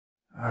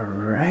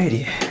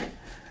Alrighty,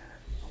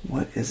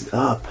 what is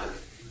up?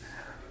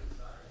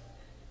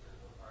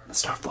 Let's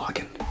start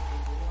vlogging.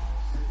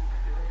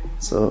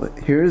 So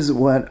here's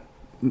what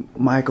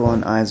Michael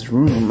and I's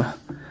room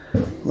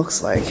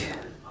looks like.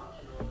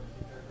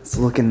 It's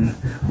looking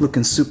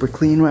super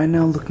clean right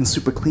now, looking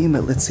super clean,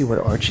 but let's see what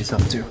Archie's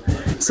up to.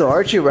 So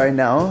Archie right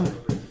now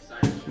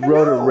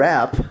wrote a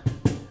rap.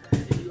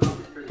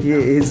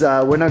 He's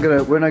we're not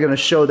gonna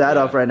show that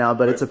off right now,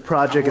 but it's a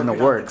project in the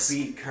works.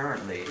 Beat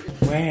currently.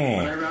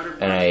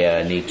 And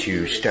I need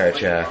to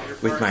start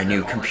with my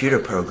new computer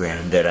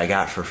program that I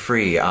got for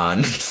free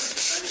on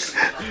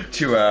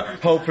to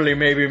hopefully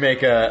maybe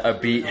make a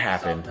beat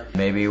happen.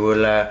 Maybe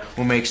we'll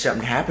make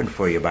something happen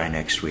for you by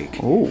next week.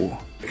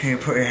 Oh. Can you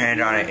put your hand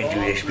on it and do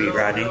this beat,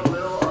 Rodney?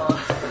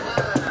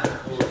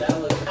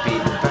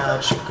 Beating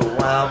about, chicken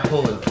wild,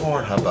 pulling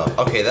Pornhub up.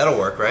 Okay, that'll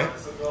work, right?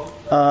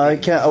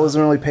 I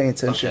wasn't really paying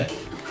attention. Okay.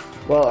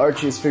 While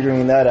Archie is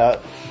figuring that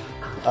out,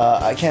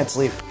 I can't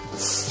sleep. Yeah,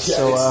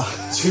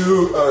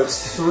 So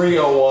it's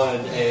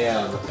 3:01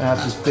 a.m. I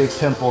have this big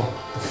pimple.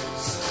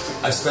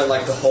 I spent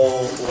like the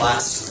whole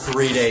last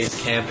 3 days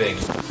camping,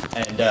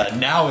 and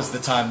now is the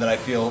time that I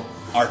feel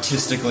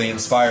artistically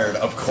inspired,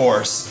 of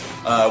course,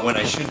 when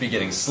I should be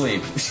getting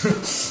sleep.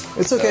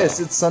 It's okay,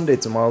 so, it's Sunday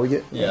tomorrow,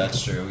 Yeah,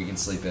 that's true, we can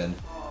sleep in.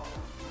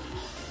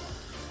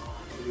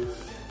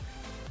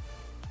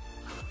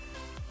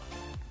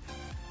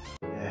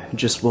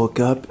 Just woke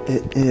up.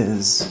 It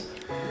is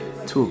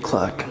 2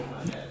 o'clock.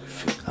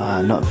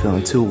 Not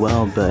feeling too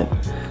well, but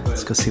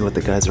let's go see what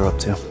the guys are up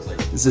to.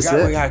 Is this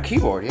it? We got a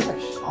keyboard, yes.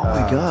 Oh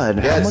my god,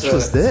 how much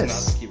was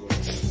this?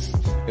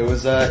 It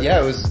was,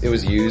 yeah, it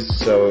was used,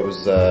 so it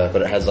was,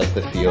 but it has like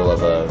the feel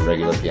of a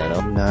regular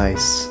piano.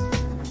 Nice.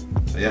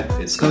 So yeah,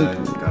 it's got a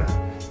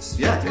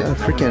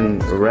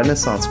freaking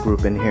Renaissance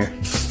group in here.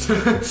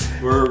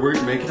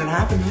 we're making it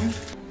happen, man.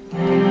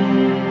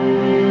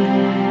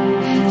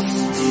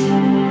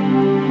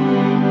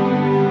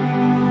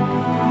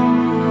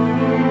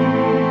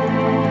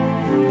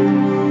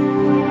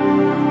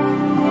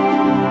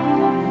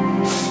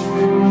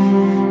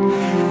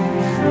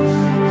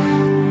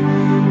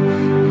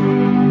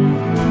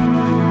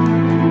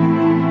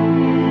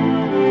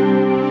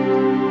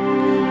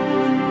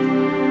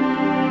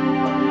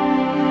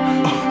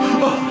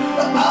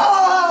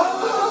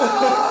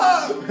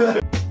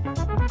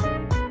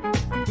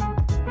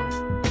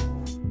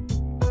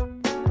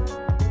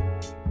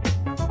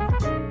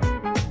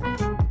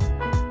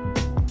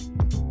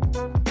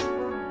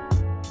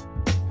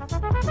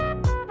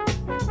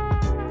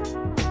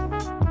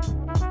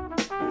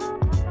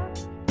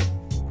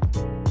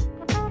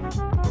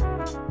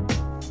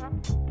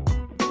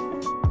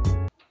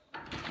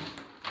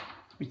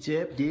 What's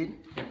up, dude?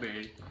 Hey,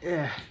 baby.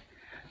 Yeah.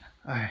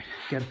 Alright,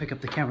 gotta pick up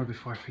the camera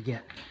before I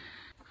forget.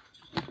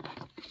 Where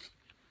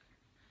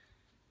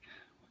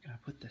can I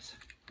put this?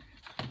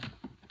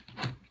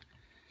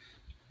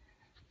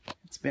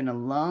 It's been a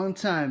long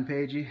time,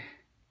 Paigey.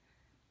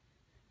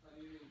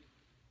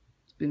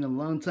 It's been a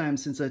long time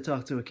since I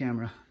talked to a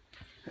camera.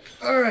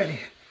 Alrighty,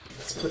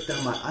 let's put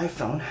down my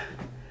iPhone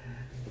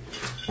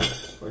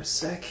for a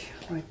sec,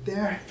 right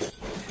there.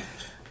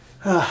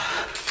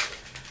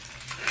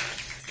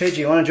 Paigey,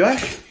 you wanna join?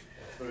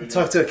 I'll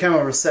talk to a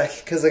camera for a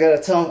sec, because I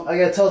gotta tell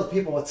the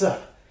people what's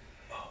up.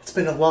 It's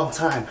been a long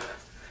time.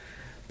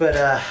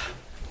 But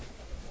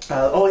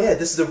oh yeah,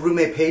 this is the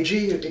roommate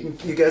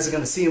Paigey. You guys are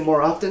gonna see him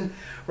more often.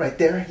 Right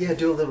there. Yeah,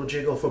 do a little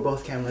jiggle for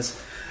both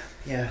cameras.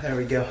 Yeah, there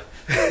we go.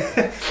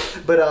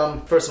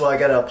 But first of all, I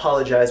gotta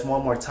apologize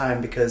one more time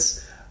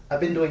because I've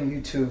been doing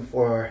YouTube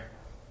for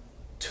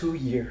 2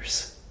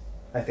 years,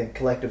 I think,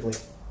 collectively.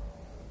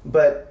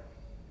 But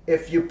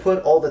if you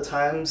put all the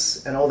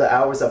times and all the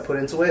hours I put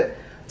into it,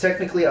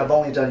 technically I've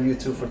only done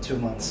YouTube for 2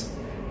 months.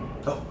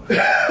 Oh.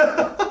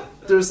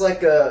 There's like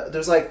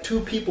 2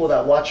 people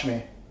that watch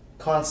me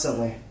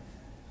constantly,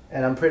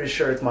 and I'm pretty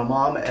sure it's my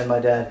mom and my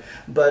dad.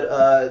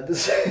 But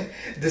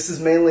this is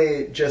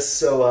mainly just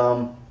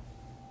so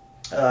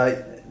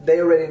they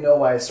already know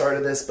why I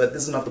started this, but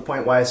this is not the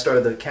point why I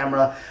started the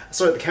camera. I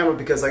started the camera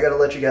because I gotta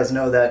let you guys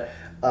know that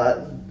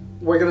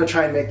we're gonna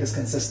try and make this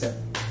consistent.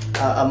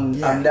 I'm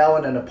now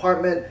in an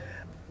apartment.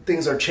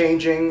 Things are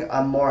changing.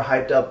 I'm more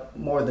hyped up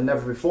more than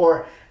ever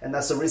before, and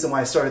that's the reason why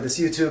I started this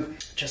YouTube.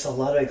 Just a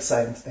lot of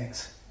exciting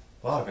things.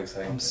 A lot of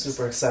exciting I'm things.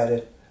 super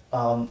excited.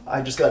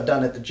 I just got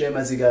done at the gym,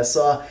 as you guys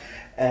saw,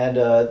 and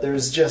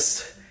there's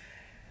just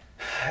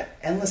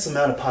endless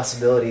amount of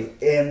possibility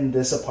in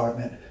this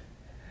apartment.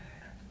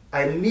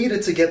 I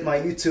needed to get my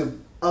YouTube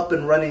up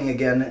and running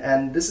again,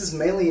 and this is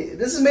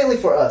mainly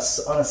for us,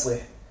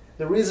 honestly.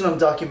 The reason I'm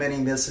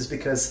documenting this is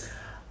because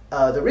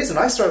the reason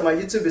I started my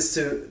YouTube is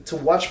to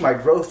watch my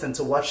growth and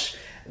to watch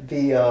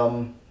the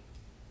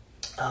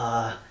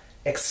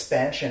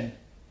expansion,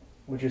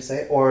 would you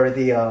say? Or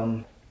the,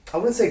 I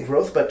wouldn't say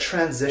growth, but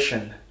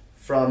transition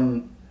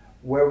from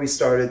where we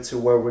started to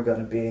where we're going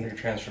to be. Your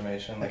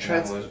transformation, like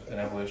an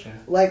evolution.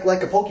 Like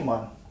a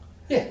Pokemon.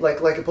 Yeah.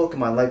 Like a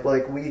Pokemon. Like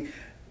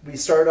we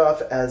start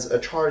off as a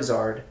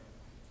Charizard,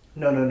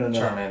 No.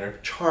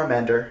 Charmander.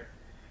 Charmander.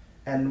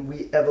 And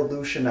we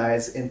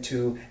evolutionize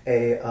into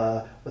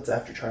a, what's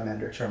after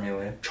Charmander?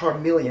 Charmeleon.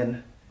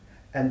 Charmeleon.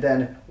 And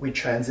then we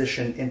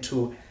transition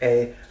into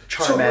a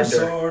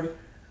Charmander.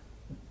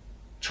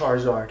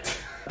 Charizard.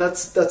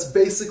 That's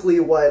basically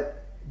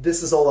what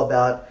this is all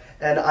about.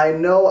 And I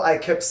know I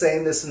kept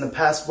saying this in the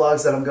past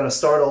vlogs that I'm going to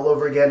start all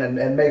over again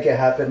and make it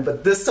happen,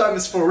 but this time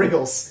it's for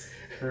reals.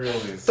 For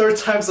realies. Third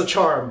time's a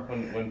charm.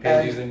 When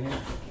Paige's in here.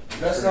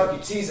 Let's not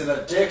be teasing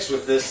the dicks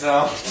with this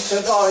now.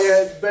 Oh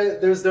yeah,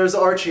 but there's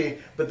Archie,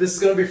 but this is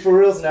going to be for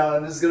reals now,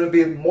 and this is going to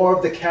be more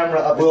of the camera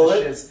up in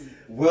the shiz.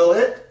 Will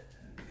it?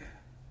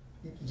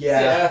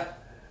 Yeah.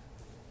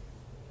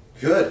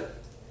 Good.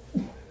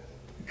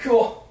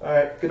 Cool.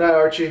 Alright, good night,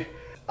 Archie.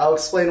 I'll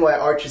explain why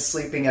Archie's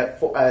sleeping at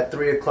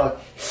 3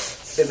 o'clock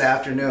in the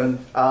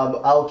afternoon.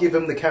 I'll give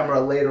him the camera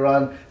later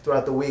on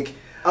throughout the week.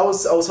 I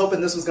was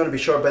hoping this was going to be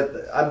short,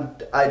 but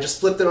I just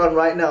flipped it on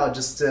right now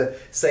just to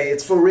say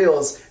it's for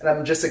reals, and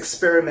I'm just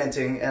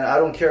experimenting, and I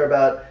don't care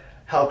about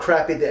how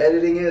crappy the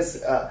editing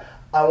is.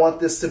 I want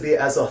this to be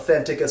as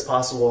authentic as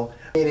possible.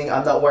 Meaning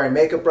I'm not wearing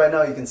makeup right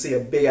now. You can see a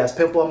big ass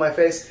pimple on my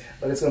face,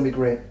 but it's going to be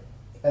great.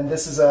 And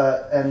this is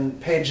and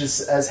Paige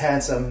is as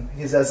handsome.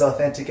 He's as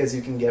authentic as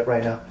you can get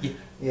right now. Yeah.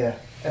 Yeah.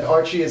 And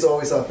Archie is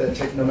always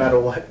authentic no matter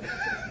what.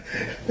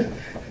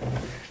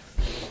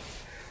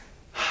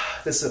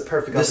 This is a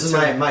perfect This is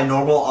my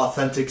normal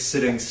authentic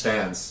sitting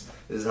stance.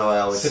 This is how I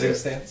always Sitting sit.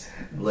 stance.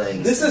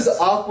 Laying This stance. is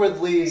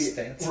awkwardly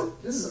Stance.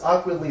 this is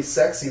awkwardly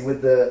sexy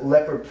with the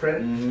leopard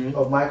print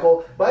of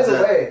Michael. By the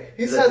that- way,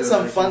 he's is that had doing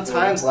some anything fun for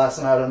times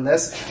last night on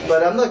this,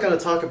 but I'm not going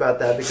to talk about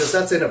that because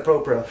that's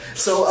inappropriate.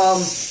 So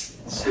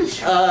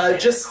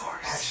just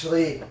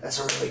Actually, that's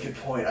a really good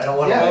point. I don't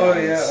want to. Yeah. Oh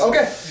yeah.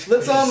 okay,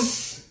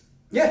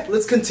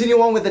 let's continue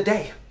on with the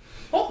day.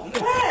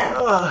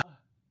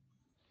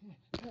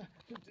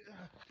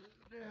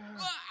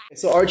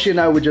 So Archie and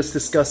I were just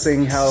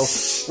discussing how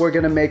we're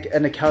gonna make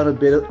an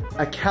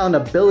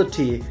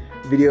accountability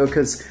video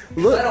because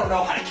look, I don't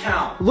know how to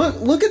count.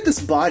 look at this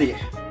body,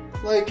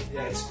 like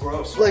Yeah, it's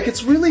gross. like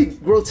it's really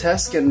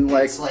grotesque and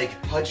like It's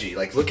like pudgy.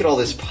 Like, look at all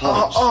this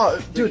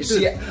pudge. dude,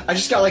 See, I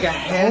just got like a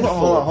handful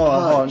hold of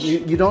on. pudge.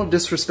 You don't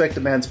disrespect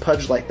a man's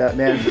pudge like that,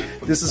 man.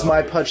 This is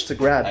my pudge to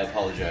grab. I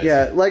apologize.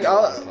 Yeah, like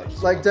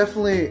Pudge.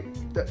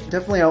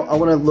 definitely I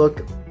want to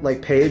look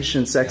like Paige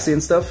and sexy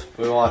and stuff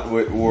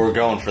We're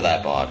going for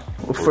that bod.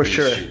 For We're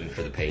sure. Shooting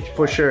for the page.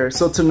 for sure.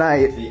 So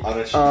tonight, The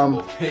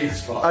unachievable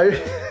page bod.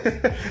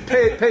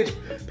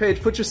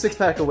 Paige, put your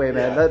 6-pack away,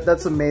 man. Yeah.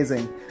 That's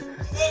amazing.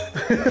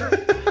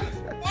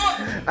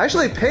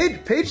 Actually,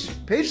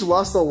 Paige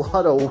lost a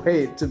lot of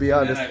weight, to be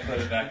And honest. I put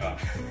it back on.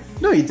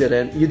 No, you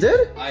didn't. You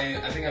did? I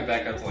think I'm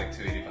back up to like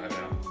 285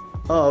 now.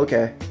 Oh,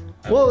 okay.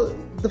 Well,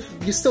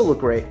 you still look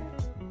great.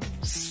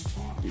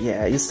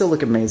 Yeah, you still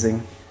look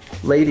amazing.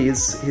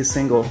 Ladies, he's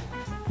single.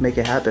 Make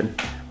it happen.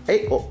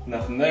 Hey, oh,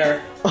 Nothing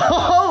there.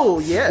 oh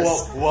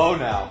yes. Whoa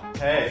now.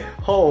 Hey.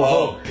 Oh,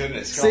 Oh,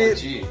 goodness. See,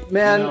 Gee.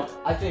 man. You know,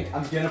 I think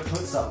I'm gonna put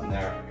something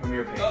there. Come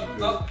here, Paige.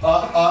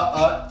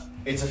 Oh.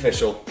 It's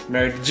official.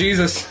 Married to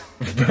Jesus.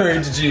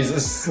 Married to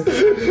Jesus.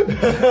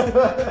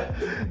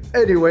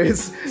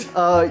 Anyways,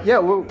 yeah,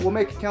 we'll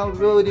make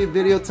accountability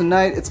video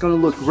tonight. It's gonna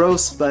look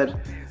gross, but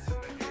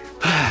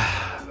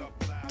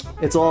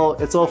it's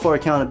all for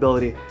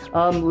accountability.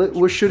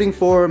 We're shooting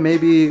for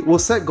we'll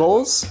set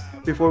goals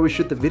before we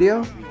shoot the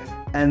video,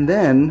 and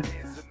then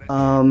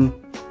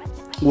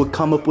we'll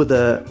come up with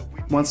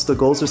once the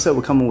goals are set,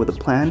 we'll come up with a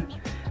plan,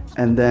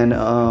 and then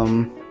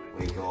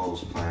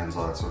Goals, plans,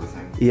 all that sort of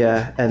thing.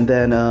 yeah, and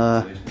then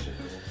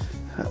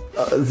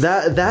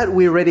that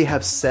we already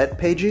have set,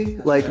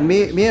 Paigey. Like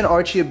me and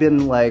Archie have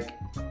been like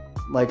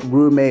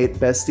roommate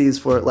besties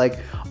for like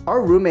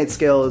our roommate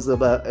scale is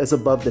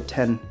above the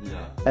 10.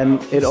 Yeah.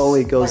 And it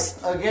only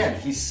goes Like, again,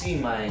 he's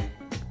seen my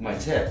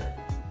tip.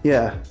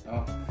 yeah.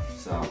 Oh.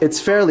 So It's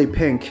fairly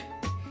pink.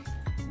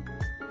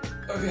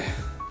 Okay.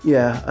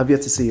 Yeah, I've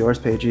yet to see yours,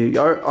 Paigey.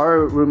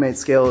 Our roommate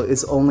scale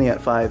is only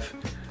at 5.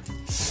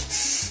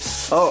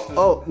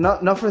 Oh,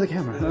 not for the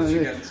camera.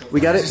 We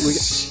got it.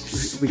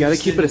 We got to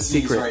keep it a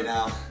secret. right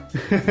now.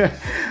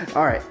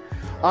 All right,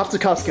 off to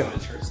Costco.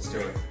 Let's do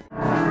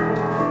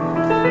it.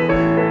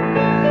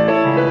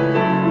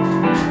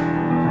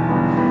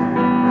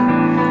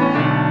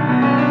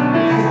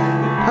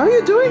 How are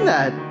you doing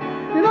that?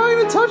 You're not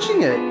even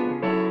touching it.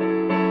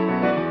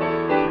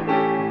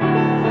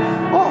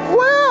 Oh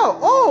wow!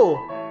 Oh!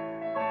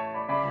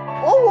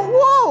 Oh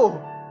whoa!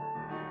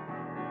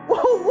 Whoa!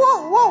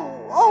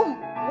 Oh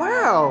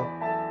wow!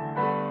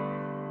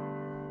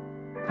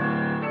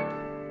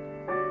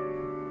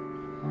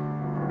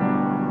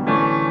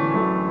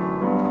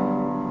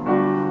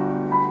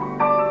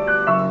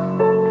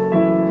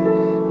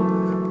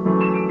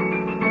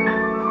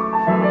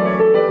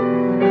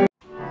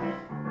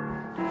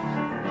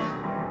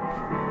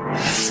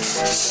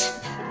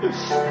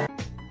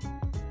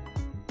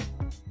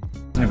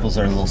 Nipples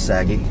are a little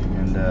saggy,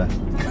 and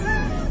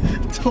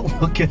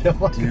Don't look at him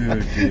like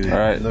that. dude. All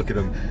right. Look at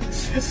him.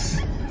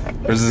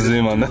 Where's the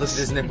zoom on Look at this?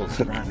 his nipples.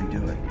 Riley,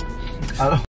 do it.